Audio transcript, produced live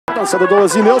Sada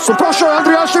dolazi Nelson, prošao je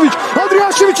Andrijašević,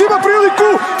 Andrijašević ima priliku,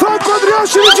 Franko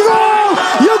Andrijašević, gol!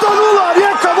 1:0,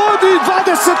 Rijeka vodi,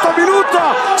 20. minuta,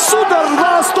 sudar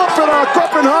dva stopera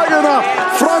Kopenhagena,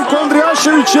 Franko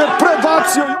Andrijašević je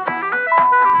prebacio.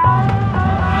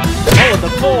 Oh,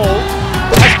 the ball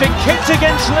has been kicked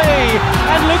against Lee,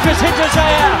 and Lucas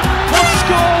Hinterzaya will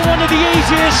score one of the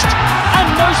easiest and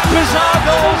most bizarre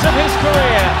goals of his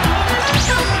career.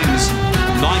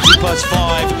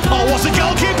 90+5. Oh, what's the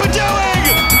goalkeeper doing?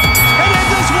 And if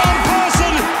there's one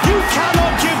person you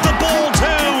cannot give the ball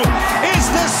to, is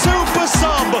the super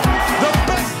sub, the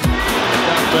best.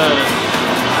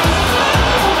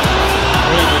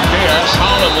 Ruben Dias,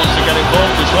 Haaland wants to get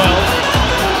involved as well.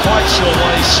 Quite sure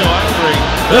why he's so angry.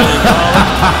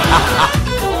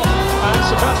 And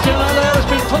Sebastian Haller has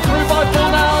been put through by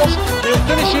Fornals. He'll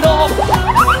finish it off.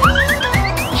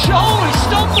 Oh, he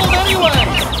stumbled anyway.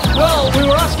 Well, we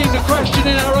were asking the question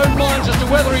in our own minds as to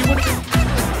whether he would.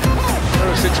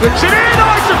 Perisic whips it in.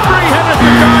 Oh, it's a free header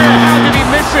for Dyer. How did he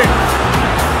miss it?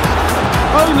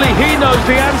 Only he knows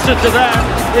the answer to that.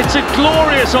 It's a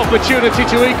glorious opportunity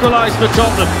to equalise for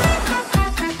Tottenham.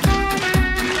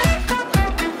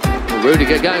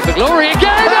 Rudiger going for glory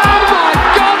again. Oh my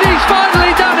God, he's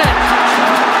finally done it.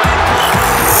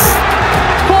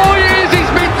 4 years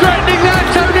he's been threatening that,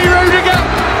 Tony Rudiger.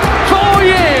 4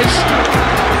 years.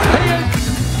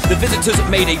 The visitors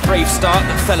made a brave start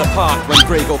that fell apart when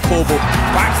Gregor Kobel,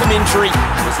 back from injury,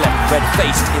 was left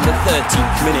red-faced in the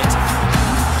 13th minute.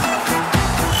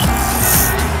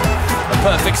 A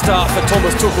perfect start for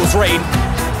Thomas Tuchel's reign.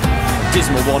 A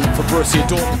dismal one for Borussia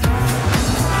Dortmund.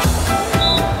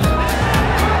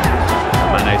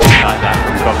 Managed like that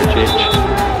from Kovacic.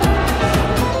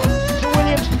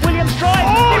 Williams strike.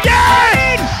 Oh,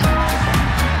 yes!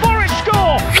 Morris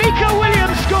score. Nico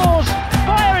Williams scores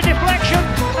via a deflection.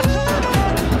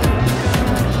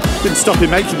 Didn't stop him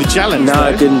making the challenge. No,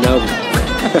 I didn't know.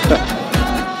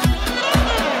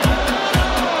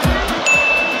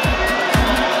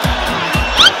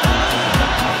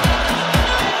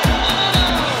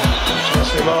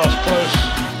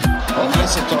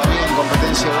 Meses todavía en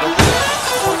competencia europea.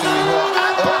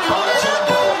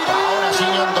 Ahora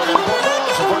Signando le empujó,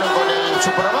 se fueron con el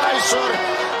supervisor,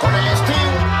 con el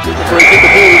Steve. The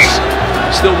ball's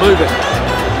still moving.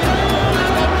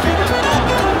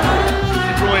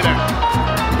 De Bruyne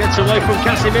gets away from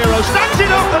Casemiro, stands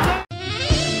it up.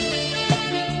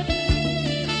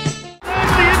 And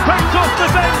the impact off the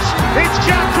bench. It's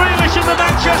Jack Grealish in the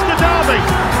Manchester derby.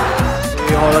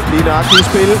 Det holder lige nøjagtigt i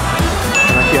spil.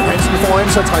 Kjær Hansen foran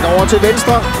sig, trækker over til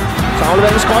venstre. Så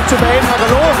afleverer den skråt tilbage,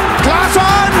 Haralo.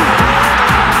 Klaarsson!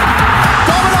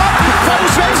 Dobbelt op for den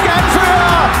svenske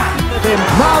anfører!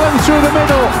 Malen through the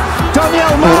middle.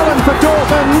 Daniel Malen for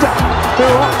Dortmund, who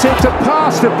opted to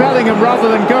pass to Bellingham rather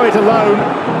than go it alone,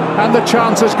 and the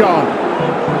chance has gone.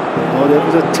 Oh, that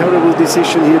was a terrible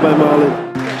decision here by Malen.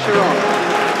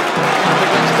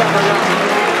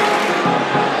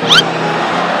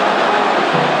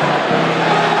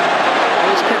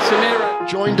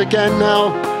 Joined again now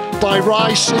by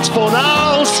Rice. It's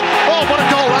Fornals. Oh, what a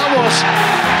goal that was!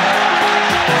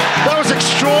 That was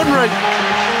extraordinary.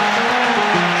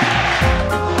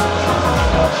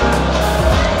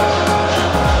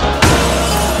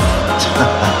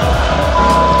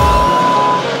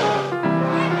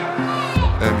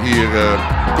 En hier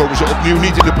komen ze opnieuw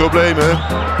niet in de problemen.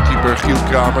 Keeper Giel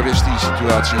Kramer is die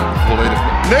situatie volledig.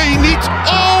 Nee, niet!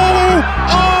 Oh!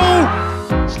 Oh!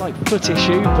 Slight foot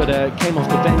issue, but came off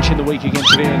the bench in the week against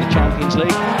Sevilla in the Champions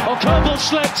League. Oh, Kobel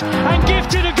slipped and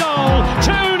gifted a goal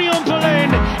to Union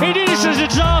Berlin. It is a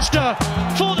disaster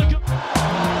for the.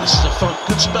 This is a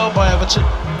good spell by Everton.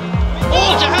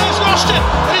 Oh, De Gea's lost it,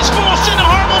 and it's forced in a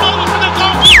horrible moment for the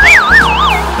goalkeeper.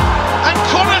 And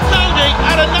Conor Tony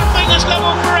at a nothingness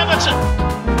level for Everton.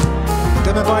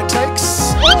 Demirbay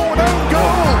takes. Oh, no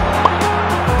goal!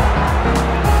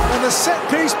 And the set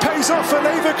piece pays off for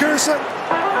Leverkusen.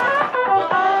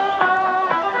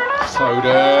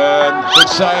 Foden, good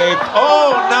save.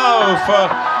 Oh no for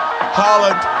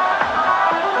Haaland.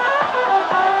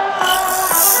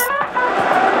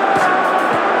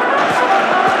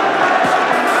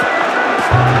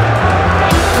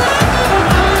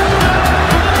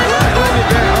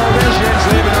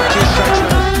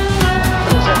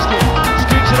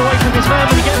 Scoots it away from his man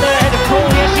when he gets there ahead of Paul.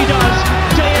 Yes, he does.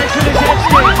 Diaz with his head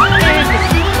still. In.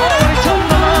 Oh, and it's on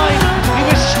the line. He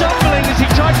was stumbling as he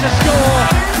tried to score.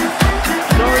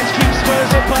 Norwich keeps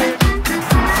Spurs at bay.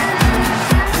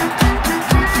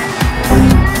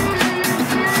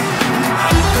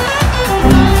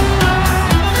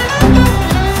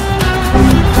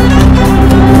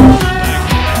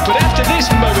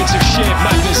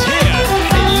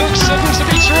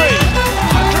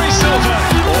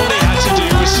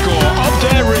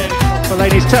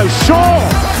 between his toes. Shaw!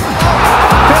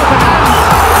 Phil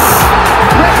Fernandes!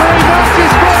 Referee marks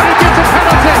his score and gives a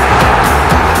penalty.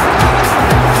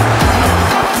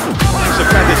 It's a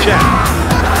better check.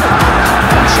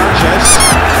 Sanchez.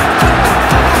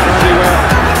 Everywhere.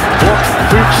 What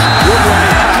Fuchs one way.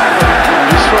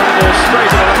 He's thrown the ball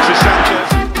straight at Alexis Sanchez.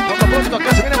 Por lo pronto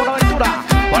que se viene Bonaventura.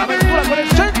 Bonaventura con el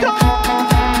centro.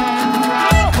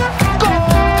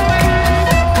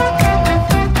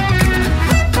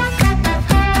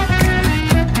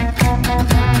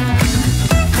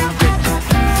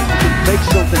 Make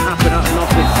something happen out of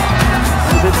nothing.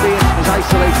 And with being as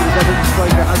isolated as Everton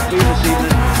striker has been this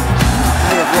evening,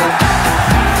 may have won.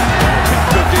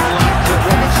 Pickford didn't like that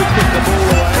Robertson kicked the ball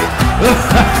away.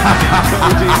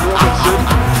 Cody Robertson.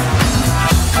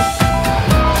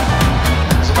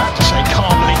 I was about to say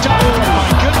calmly done. Oh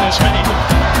my goodness me.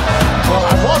 Well,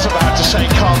 I was about to say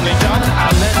calmly done,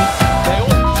 and then they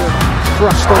all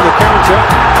Thrust on the counter.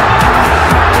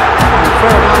 And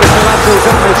fair amount of collateral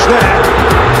damage there.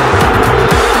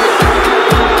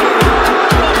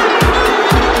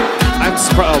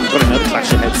 Oh, we've got another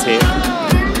clash of heads here.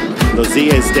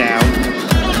 Lozia's down.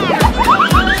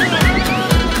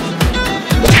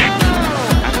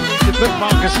 To put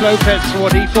Marcus Lopez for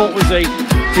what he thought was a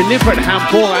deliberate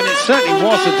handball, and it certainly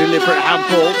was a deliberate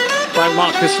handball by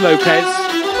Marcus Lopez.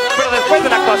 Pero después de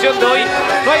la actuación de hoy,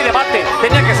 no hay debate,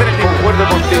 tenía que ser el mismo. Concuerdo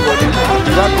contigo,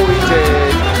 Ivakovic,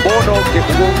 Bono, que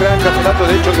jugó un gran campeonato,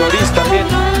 de hecho Lloris también.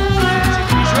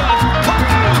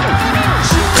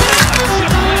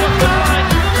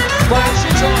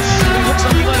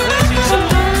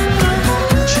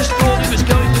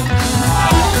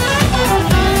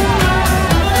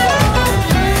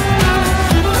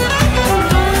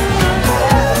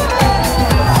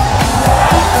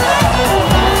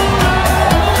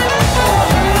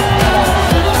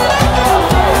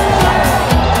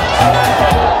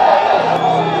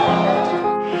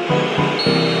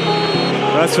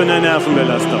 Was für eine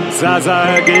Nervenbelastung.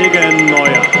 Zaza gegen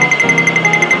Neuer.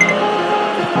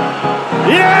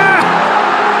 Yeah!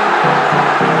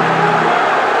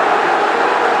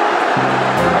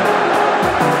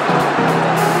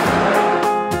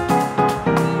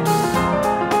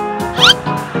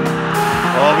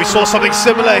 Oh, we saw something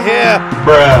similar here.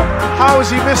 Bruh. How has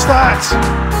he missed that?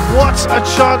 What a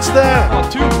chance there. Oh,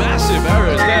 two massive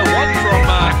errors there. One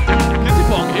from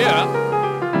Kittipong here.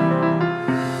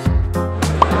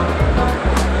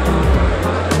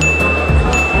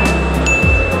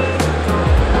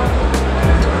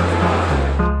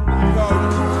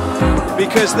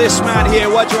 Because this man here,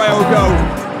 Wadrogo,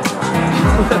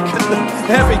 look at the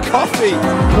heavy coffee.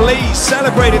 Please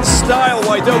celebrate in style,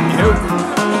 why don't you?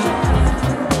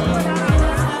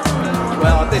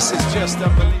 Well, this is just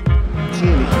unbelievable.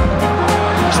 Tierney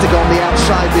must have gone the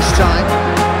outside this time.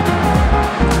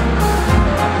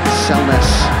 Selness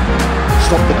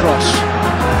stopped the cross.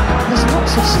 There's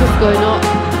lots of stuff going on.